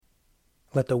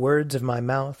Let the words of my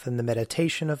mouth and the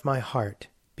meditation of my heart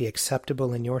be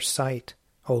acceptable in your sight,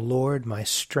 O Lord, my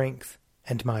strength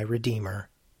and my Redeemer.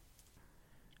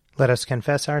 Let us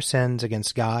confess our sins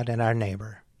against God and our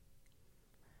neighbor.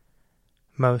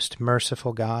 Most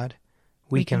merciful God,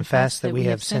 we confess that we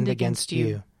have sinned against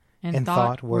you in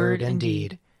thought, word, and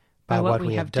deed, by what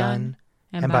we have done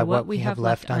and by what we have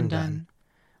left undone.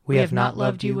 We have not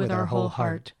loved you with our whole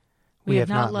heart. We have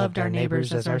not loved our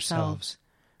neighbors as ourselves.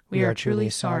 We are truly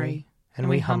sorry, and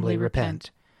we humbly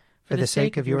repent. For the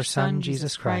sake of your Son,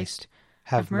 Jesus Christ,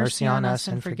 have mercy on us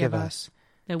and forgive us,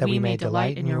 that we may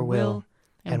delight in your will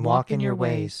and walk in your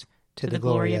ways, to the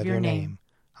glory of your name.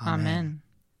 Amen.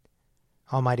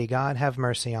 Almighty God, have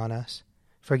mercy on us.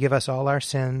 Forgive us all our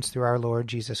sins through our Lord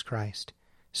Jesus Christ.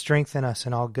 Strengthen us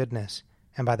in all goodness,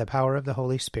 and by the power of the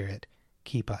Holy Spirit,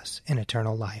 keep us in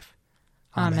eternal life.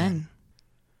 Amen.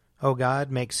 O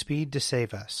God, make speed to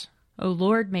save us. O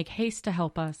Lord, make haste to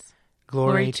help us.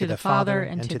 Glory to the Father,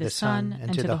 and to the Son,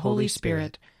 and to the Holy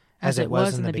Spirit, as it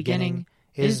was in the beginning,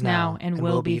 is now, and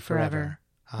will be forever.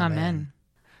 Amen.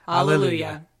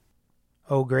 Alleluia.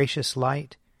 O gracious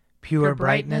light, pure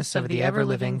brightness of the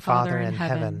ever-living Father in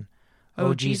heaven,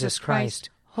 O Jesus Christ,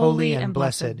 holy and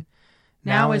blessed,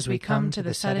 now as we come to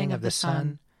the setting of the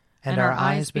sun, and our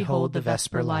eyes behold the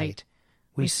vesper light,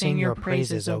 we sing your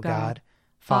praises, O God,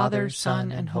 Father,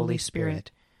 Son, and Holy Spirit.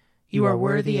 You are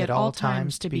worthy at all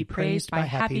times to be praised by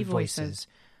happy voices,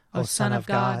 O Son of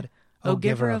God, O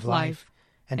Giver of life,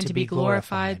 and to be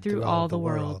glorified through all the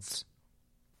worlds.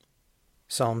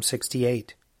 Psalm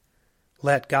 68.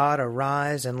 Let God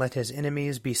arise, and let his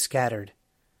enemies be scattered.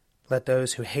 Let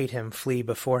those who hate him flee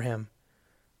before him.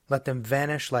 Let them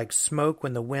vanish like smoke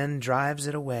when the wind drives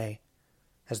it away.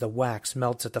 As the wax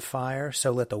melts at the fire,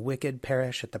 so let the wicked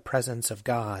perish at the presence of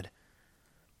God.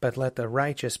 But let the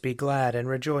righteous be glad and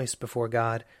rejoice before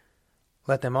God.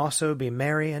 Let them also be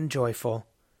merry and joyful.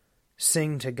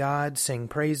 Sing to God, sing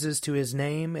praises to his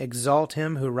name, exalt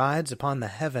him who rides upon the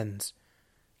heavens.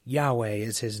 Yahweh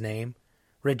is his name.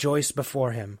 Rejoice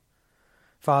before him.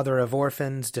 Father of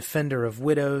orphans, defender of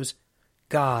widows,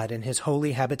 God in his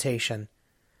holy habitation.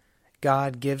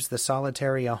 God gives the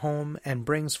solitary a home and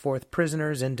brings forth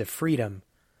prisoners into freedom.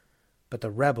 But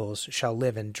the rebels shall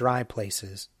live in dry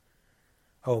places.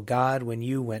 O God, when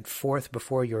you went forth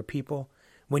before your people,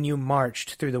 when you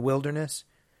marched through the wilderness,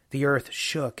 the earth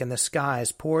shook and the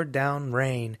skies poured down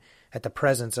rain at the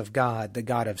presence of God, the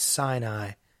God of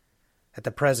Sinai, at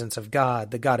the presence of God,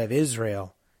 the God of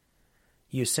Israel.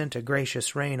 You sent a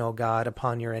gracious rain, O God,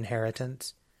 upon your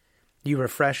inheritance. You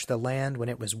refreshed the land when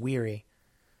it was weary.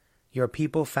 Your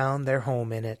people found their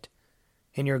home in it.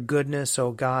 In your goodness,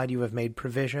 O God, you have made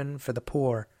provision for the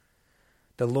poor.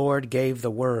 The Lord gave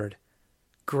the word.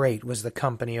 Great was the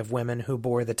company of women who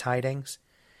bore the tidings.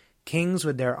 Kings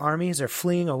with their armies are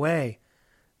fleeing away.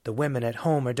 The women at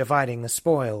home are dividing the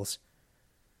spoils.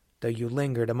 Though you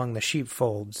lingered among the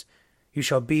sheepfolds, you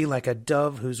shall be like a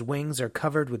dove whose wings are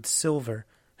covered with silver,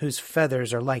 whose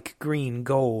feathers are like green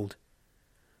gold.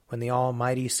 When the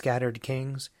Almighty scattered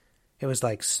kings, it was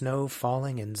like snow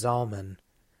falling in Zalman.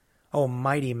 O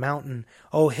mighty mountain,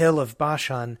 O hill of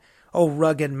Bashan, O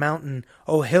rugged mountain,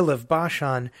 O hill of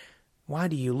Bashan, why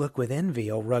do you look with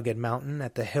envy, O rugged mountain,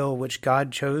 at the hill which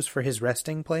God chose for his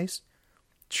resting place?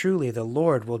 Truly the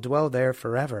Lord will dwell there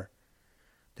forever.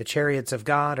 The chariots of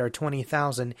God are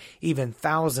 20,000, even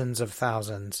thousands of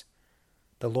thousands.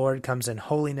 The Lord comes in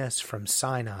holiness from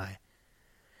Sinai.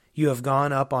 You have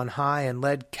gone up on high and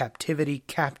led captivity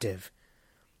captive.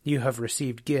 You have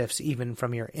received gifts even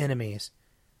from your enemies,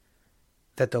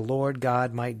 that the Lord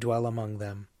God might dwell among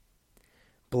them.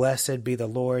 Blessed be the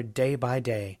Lord day by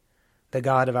day, the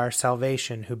God of our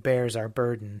salvation, who bears our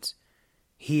burdens.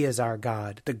 He is our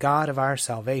God, the God of our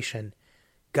salvation.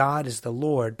 God is the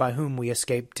Lord, by whom we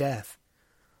escape death.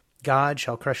 God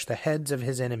shall crush the heads of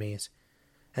his enemies,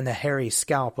 and the hairy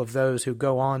scalp of those who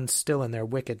go on still in their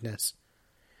wickedness.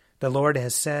 The Lord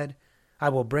has said, I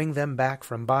will bring them back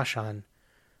from Bashan.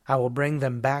 I will bring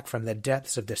them back from the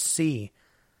depths of the sea,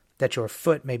 that your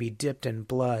foot may be dipped in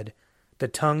blood, the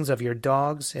tongues of your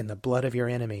dogs in the blood of your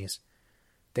enemies.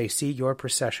 They see your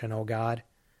procession, O God,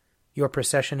 your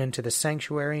procession into the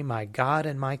sanctuary, my God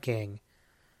and my King.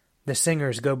 The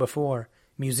singers go before,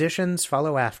 musicians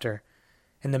follow after,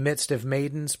 in the midst of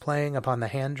maidens playing upon the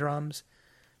hand drums.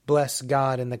 Bless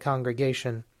God in the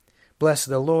congregation. Bless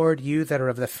the Lord, you that are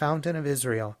of the fountain of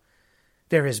Israel.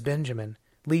 There is Benjamin,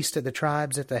 least of the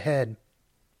tribes, at the head,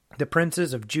 the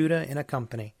princes of Judah in a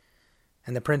company,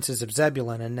 and the princes of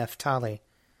Zebulun and Naphtali.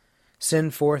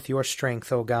 Send forth your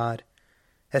strength, O God.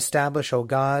 Establish, O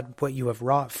God, what you have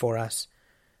wrought for us.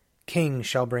 Kings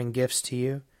shall bring gifts to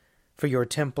you, for your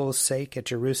temple's sake at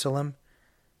Jerusalem.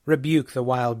 Rebuke the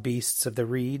wild beasts of the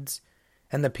reeds,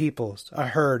 and the peoples, a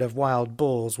herd of wild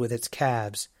bulls with its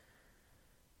calves.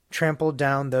 Trample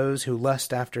down those who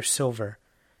lust after silver.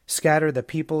 Scatter the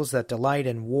peoples that delight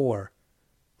in war.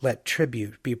 Let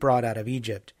tribute be brought out of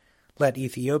Egypt. Let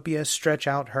Ethiopia stretch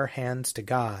out her hands to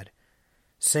God.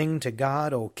 Sing to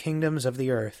God, O kingdoms of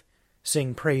the earth.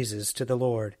 Sing praises to the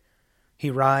Lord.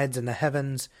 He rides in the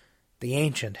heavens, the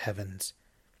ancient heavens.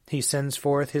 He sends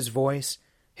forth his voice,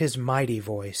 his mighty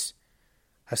voice.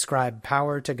 Ascribe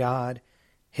power to God.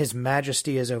 His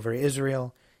majesty is over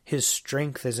Israel. His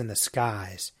strength is in the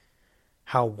skies.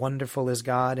 How wonderful is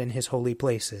God in his holy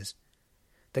places,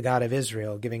 the God of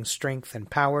Israel giving strength and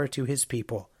power to his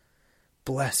people.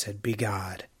 Blessed be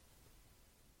God.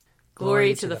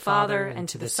 Glory to the Father, and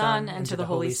to the Son, and to the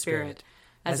Holy Spirit,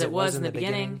 as it was in the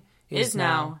beginning, is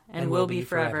now, and will be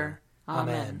forever.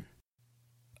 Amen.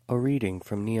 A reading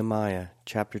from Nehemiah,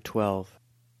 chapter 12.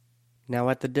 Now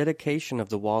at the dedication of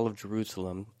the wall of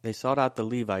Jerusalem, they sought out the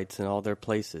Levites in all their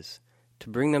places, to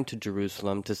bring them to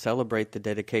Jerusalem to celebrate the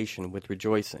dedication with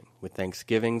rejoicing, with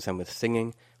thanksgivings and with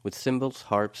singing, with cymbals,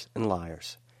 harps, and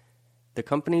lyres. The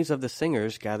companies of the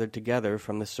singers gathered together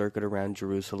from the circuit around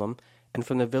Jerusalem, and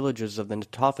from the villages of the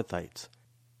Netophathites,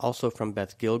 also from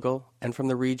Beth Gilgal, and from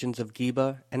the regions of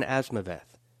Geba and Asmaveth.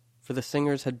 For the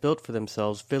singers had built for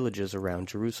themselves villages around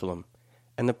Jerusalem.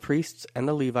 And the priests and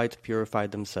the Levites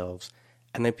purified themselves,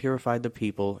 and they purified the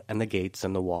people and the gates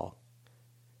and the wall.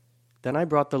 Then I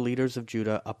brought the leaders of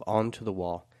Judah up onto the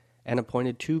wall, and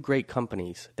appointed 2 great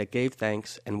companies that gave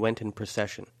thanks and went in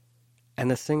procession. And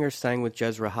the singers sang with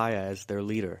Jezrahiah as their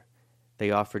leader. They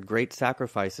offered great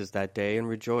sacrifices that day and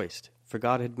rejoiced, for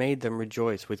God had made them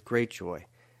rejoice with great joy.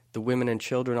 The women and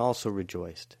children also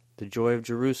rejoiced. The joy of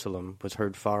Jerusalem was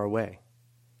heard far away.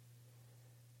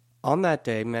 On that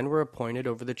day men were appointed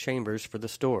over the chambers for the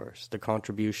stores, the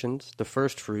contributions, the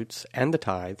firstfruits, and the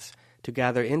tithes, to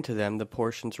gather into them the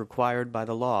portions required by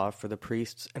the law for the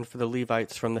priests and for the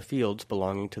Levites from the fields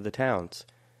belonging to the towns.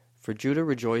 For Judah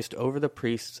rejoiced over the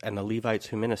priests and the Levites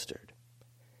who ministered.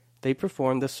 They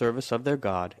performed the service of their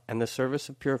God and the service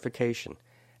of purification,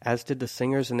 as did the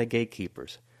singers and the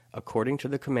gatekeepers, according to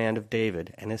the command of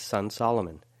David and his son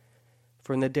Solomon.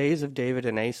 For in the days of David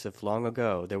and Asaph long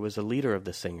ago there was a leader of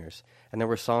the singers, and there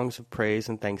were songs of praise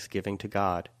and thanksgiving to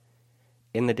God.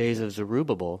 In the days of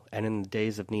Zerubbabel and in the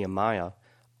days of Nehemiah,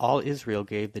 all Israel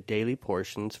gave the daily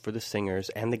portions for the singers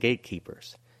and the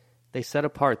gatekeepers. They set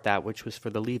apart that which was for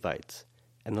the Levites,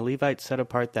 and the Levites set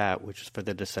apart that which was for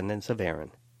the descendants of Aaron.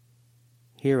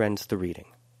 Here ends the reading.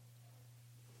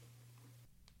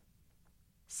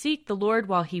 Seek the Lord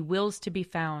while he wills to be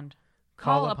found.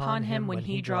 Call upon him when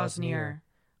he draws near.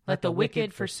 Let the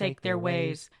wicked forsake their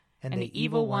ways, and the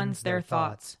evil ones their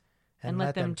thoughts. And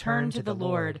let them turn to the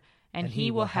Lord, and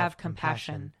he will have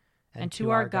compassion. And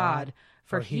to our God,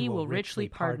 for he will richly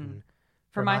pardon.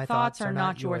 For my thoughts are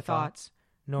not your thoughts,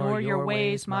 nor your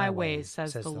ways my ways,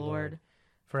 says the Lord.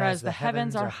 For as the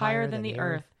heavens are higher than the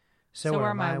earth, so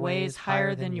are my ways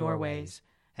higher than your ways,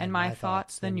 and my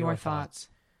thoughts than your thoughts.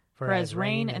 For as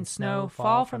rain and snow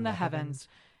fall from the heavens,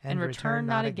 and return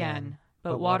not again,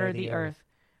 but water the earth,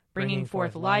 bringing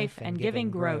forth life and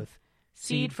giving growth,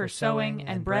 seed for sowing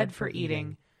and bread for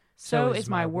eating, so is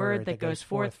my word that goes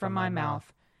forth from my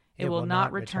mouth. It will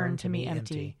not return to me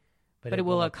empty, but it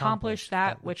will accomplish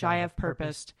that which I have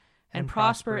purposed, and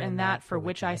prosper in that for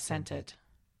which I sent it.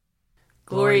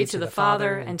 Glory to the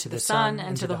Father, and to the Son,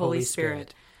 and to the Holy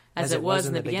Spirit, as it was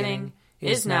in the beginning,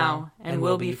 is now, and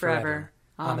will be forever.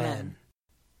 Amen.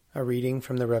 A reading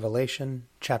from the Revelation,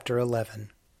 chapter 11.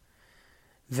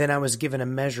 Then I was given a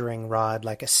measuring rod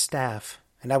like a staff,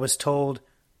 and I was told,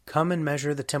 "Come and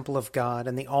measure the temple of God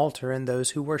and the altar and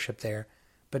those who worship there,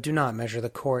 but do not measure the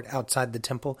court outside the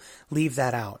temple. Leave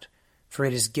that out, for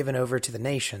it is given over to the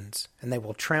nations, and they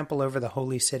will trample over the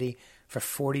holy city for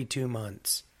 42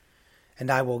 months.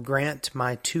 And I will grant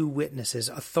my 2 witnesses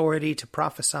authority to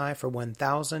prophesy for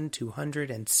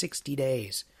 1,260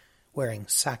 days, wearing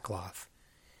sackcloth.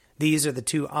 These are the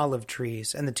 2 olive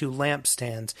trees and the 2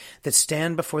 lampstands that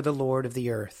stand before the Lord of the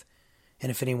earth.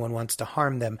 And if anyone wants to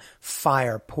harm them,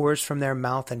 fire pours from their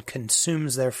mouth and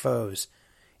consumes their foes.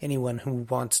 Anyone who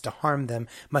wants to harm them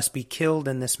must be killed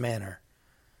in this manner.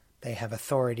 They have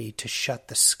authority to shut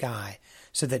the sky,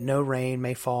 so that no rain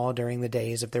may fall during the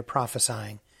days of their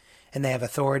prophesying. And they have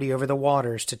authority over the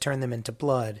waters to turn them into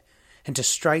blood, and to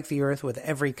strike the earth with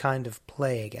every kind of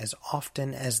plague as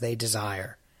often as they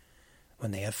desire. When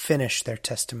they have finished their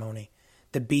testimony,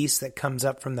 the beast that comes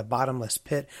up from the bottomless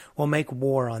pit will make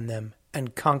war on them,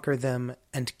 and conquer them,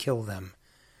 and kill them.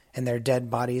 and their dead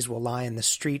bodies will lie in the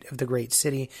street of the great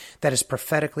city that is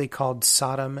prophetically called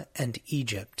Sodom and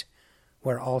Egypt,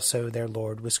 where also their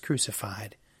Lord was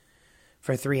crucified.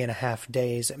 For 3.5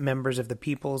 days, members of the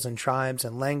peoples and tribes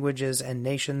and languages and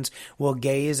nations will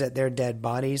gaze at their dead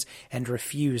bodies and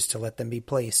refuse to let them be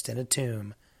placed in a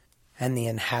tomb. And the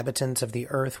inhabitants of the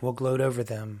earth will gloat over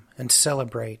them and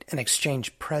celebrate and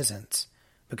exchange presents,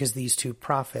 because these 2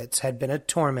 prophets had been a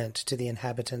torment to the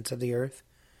inhabitants of the earth.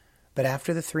 But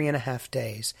after the 3.5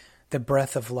 days, the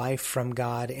breath of life from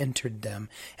God entered them,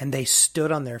 and they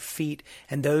stood on their feet,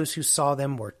 and those who saw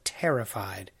them were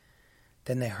terrified.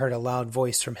 Then they heard a loud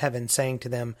voice from heaven saying to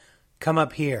them, "Come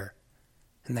up here."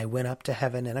 And they went up to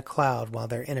heaven in a cloud while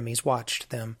their enemies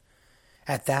watched them.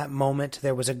 At that moment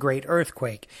there was a great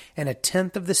earthquake, and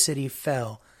 1/10 of the city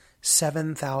fell.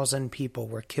 7,000 people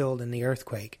were killed in the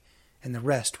earthquake, and the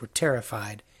rest were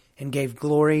terrified and gave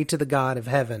glory to the God of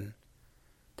heaven.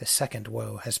 The second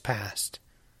woe has passed.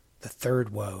 The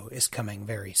third woe is coming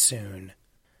very soon.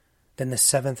 Then the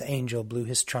 7th angel blew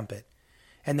his trumpet,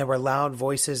 and there were loud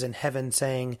voices in heaven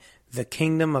saying, "The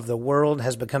kingdom of the world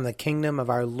has become the kingdom of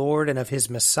our Lord and of his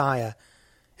Messiah,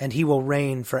 and he will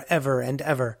reign forever and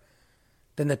ever."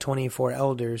 Then the 24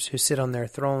 elders who sit on their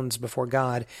thrones before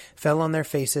God fell on their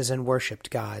faces and worshipped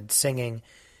God, singing,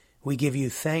 "We give you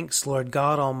thanks, Lord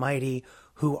God Almighty,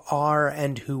 who are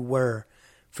and who were,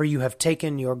 for you have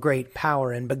taken your great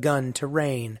power and begun to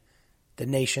reign. The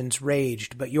nations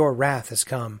raged, but your wrath has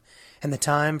come, and the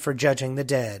time for judging the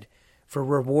dead, for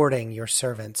rewarding your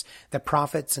servants, the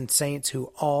prophets and saints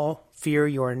who all fear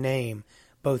your name,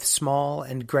 both small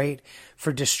and great,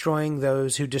 for destroying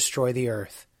those who destroy the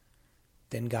earth."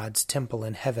 Then God's temple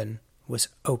in heaven was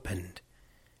opened,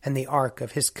 and the ark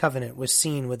of his covenant was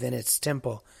seen within its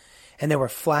temple. And there were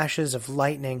flashes of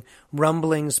lightning,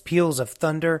 rumblings, peals of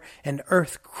thunder, an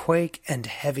earthquake, and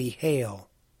heavy hail.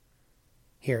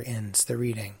 Here ends the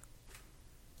reading.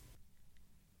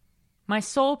 My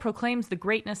soul proclaims the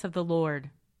greatness of the Lord.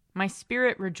 My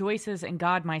spirit rejoices in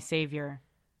God my Savior.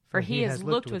 For he has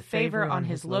looked with favor on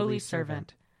his lowly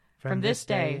servant. From this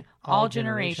day all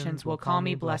generations will call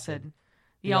me blessed.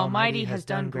 The Almighty has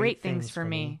done great things for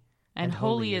me, and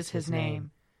holy is his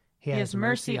name. He has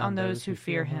mercy on those who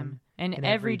fear him, in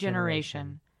every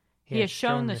generation. He has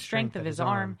shown the strength of his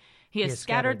arm. He has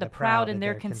scattered the proud in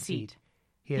their conceit.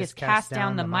 He has cast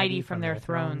down the mighty from their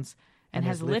thrones, and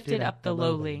has lifted up the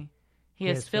lowly. He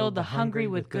has filled the hungry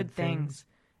with good things,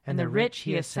 and the rich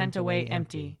he has sent away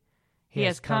empty. He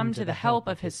has come to the help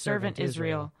of his servant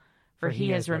Israel, for he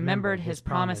has remembered his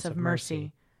promise of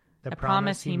mercy, the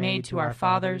promise he made to our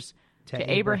fathers,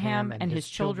 to Abraham and his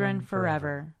children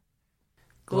forever.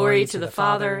 Glory to the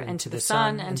Father, and to the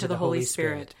Son, and to the Holy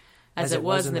Spirit, as it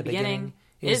was in the beginning,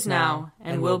 is now,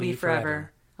 and will be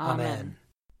forever. Amen.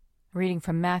 Reading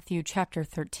from Matthew chapter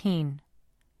 13.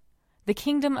 The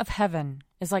kingdom of heaven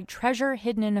is like treasure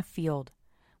hidden in a field,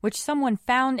 which someone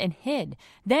found and hid.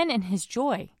 Then in his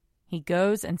joy he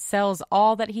goes and sells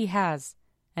all that he has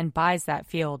and buys that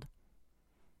field.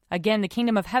 Again, the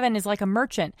kingdom of heaven is like a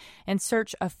merchant in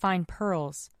search of fine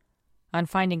pearls. On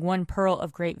finding one pearl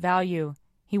of great value,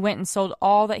 he went and sold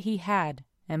all that he had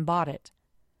and bought it.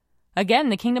 Again,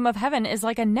 the kingdom of heaven is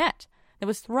like a net that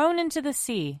was thrown into the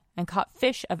sea and caught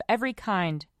fish of every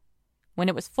kind. When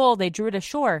it was full, they drew it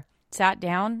ashore, sat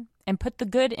down, and put the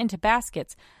good into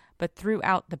baskets, but threw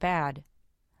out the bad.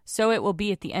 So it will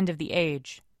be at the end of the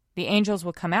age. The angels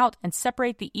will come out and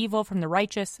separate the evil from the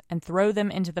righteous and throw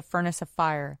them into the furnace of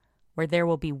fire, where there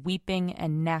will be weeping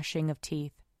and gnashing of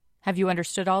teeth. Have you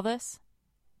understood all this?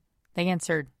 They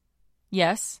answered,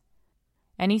 Yes.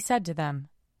 And he said to them,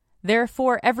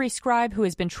 Therefore every scribe who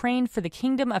has been trained for the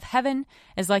kingdom of heaven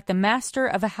is like the master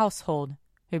of a household,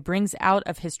 who brings out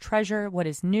of his treasure what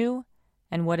is new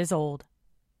and what is old.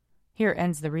 Here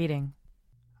ends the reading.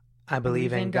 I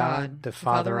believe in God, the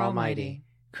Father Almighty,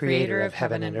 creator of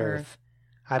heaven and earth.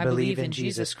 I believe in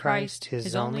Jesus Christ,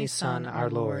 his only Son, our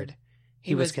Lord.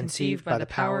 He was conceived by the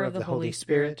power of the Holy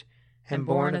Spirit and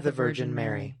born of the Virgin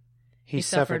Mary. He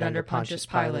suffered under Pontius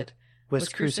Pilate, was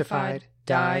crucified,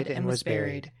 died, and was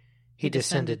buried. He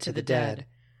descended to the dead.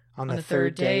 On the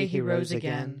third day he rose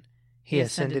again. He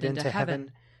ascended into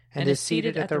heaven and is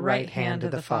seated at the right hand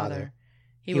of the Father.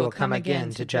 He will come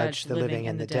again to judge the living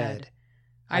and the dead.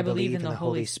 I believe in the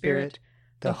Holy Spirit,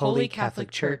 the Holy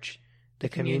Catholic Church, the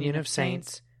communion of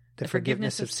saints, the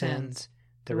forgiveness of sins,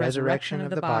 the resurrection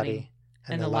of the body,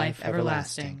 and the life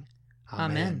everlasting.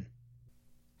 Amen.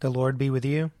 The Lord be with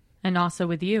you. And also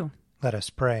with you. Let us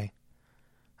pray.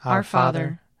 Our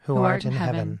Father, who art in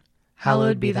heaven,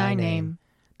 hallowed be thy name.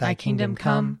 Thy kingdom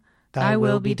come, thy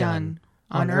will be done,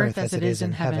 on earth as it is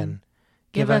in heaven.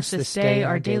 Give us this day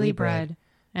our daily bread,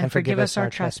 and forgive us our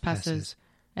trespasses,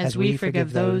 as we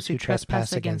forgive those who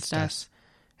trespass against us.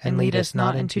 And lead us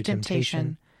not into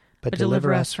temptation, but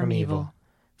deliver us from evil.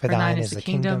 For thine is the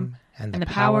kingdom, and the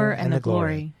power, and the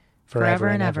glory, forever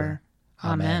and ever.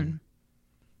 Amen.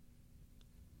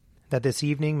 That this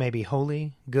evening may be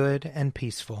holy, good, and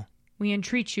peaceful. We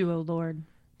entreat you, O Lord.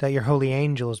 That your holy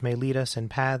angels may lead us in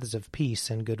paths of peace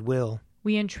and goodwill.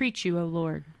 We entreat you, O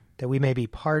Lord. That we may be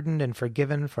pardoned and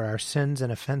forgiven for our sins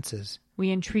and offenses.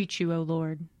 We entreat you, O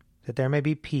Lord. That there may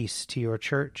be peace to your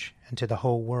church and to the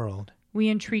whole world. We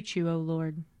entreat you, O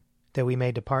Lord. That we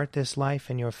may depart this life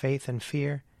in your faith and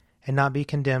fear, and not be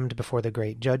condemned before the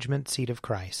great judgment seat of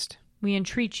Christ. We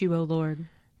entreat you, O Lord.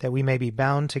 That we may be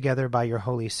bound together by your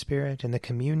Holy Spirit in the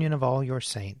communion of all your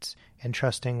saints,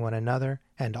 entrusting one another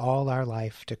and all our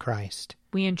life to Christ.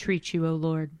 We entreat you, O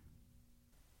Lord.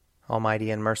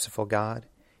 Almighty and merciful God,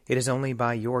 it is only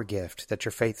by your gift that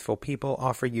your faithful people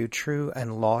offer you true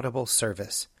and laudable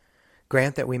service.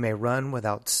 Grant that we may run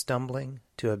without stumbling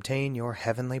to obtain your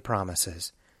heavenly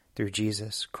promises, through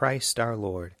Jesus Christ our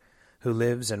Lord, who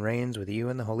lives and reigns with you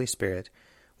in the Holy Spirit,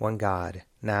 one God,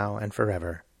 now and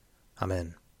forever.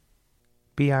 Amen.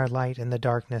 Be our light in the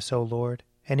darkness, O Lord,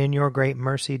 and in your great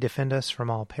mercy defend us from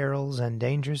all perils and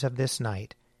dangers of this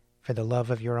night, for the love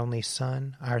of your only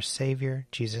Son, our Savior,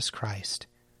 Jesus Christ.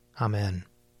 Amen.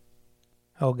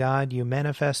 O God, you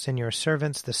manifest in your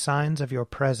servants the signs of your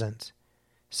presence.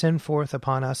 Send forth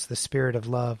upon us the Spirit of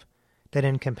love, that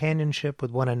in companionship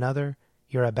with one another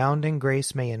your abounding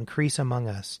grace may increase among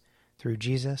us, through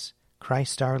Jesus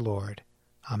Christ our Lord.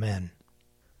 Amen.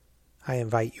 I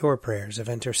invite your prayers of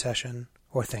intercession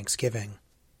or thanksgiving.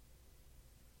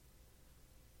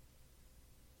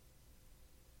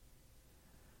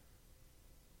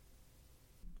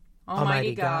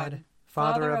 Almighty God,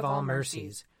 Father of all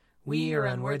mercies, we, your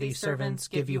unworthy servants,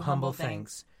 give you humble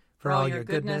thanks for all your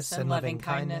goodness and loving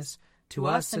kindness to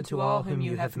us and to all whom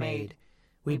you have made.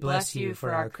 We bless you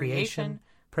for our creation,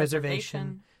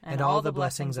 preservation, and all the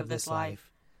blessings of this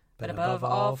life, but above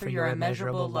all for your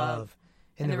immeasurable love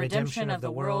in the redemption of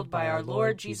the world by our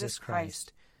Lord Jesus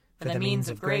Christ, for the means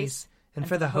of grace and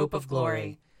for the hope of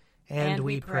glory. And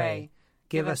we pray,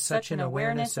 give us such an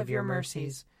awareness of your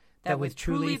mercies that with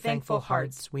truly thankful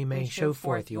hearts we may show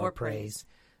forth your praise,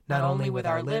 not only with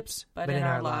our lips, but in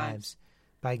our lives,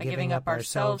 by giving up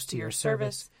ourselves to your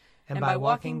service, and by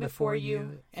walking before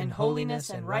you in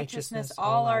holiness and righteousness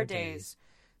all our days,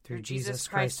 through Jesus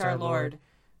Christ our Lord,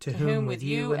 to whom with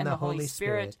you and the Holy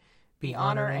Spirit be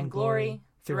honor and glory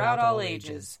throughout all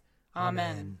ages.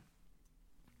 Amen.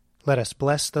 Let us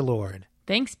bless the Lord.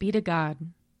 Thanks be to God.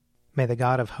 May the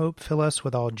God of hope fill us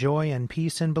with all joy and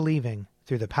peace in believing,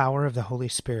 through the power of the Holy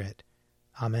Spirit.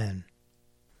 Amen.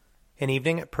 An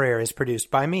Evening at Prayer is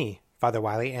produced by me, Father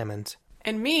Wiley Ammons.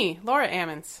 And me, Laura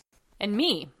Ammons. And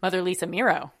me, Mother Lisa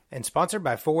Meirow. And sponsored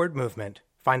by Forward Movement.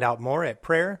 Find out more at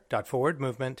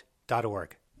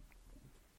prayer.forwardmovement.org.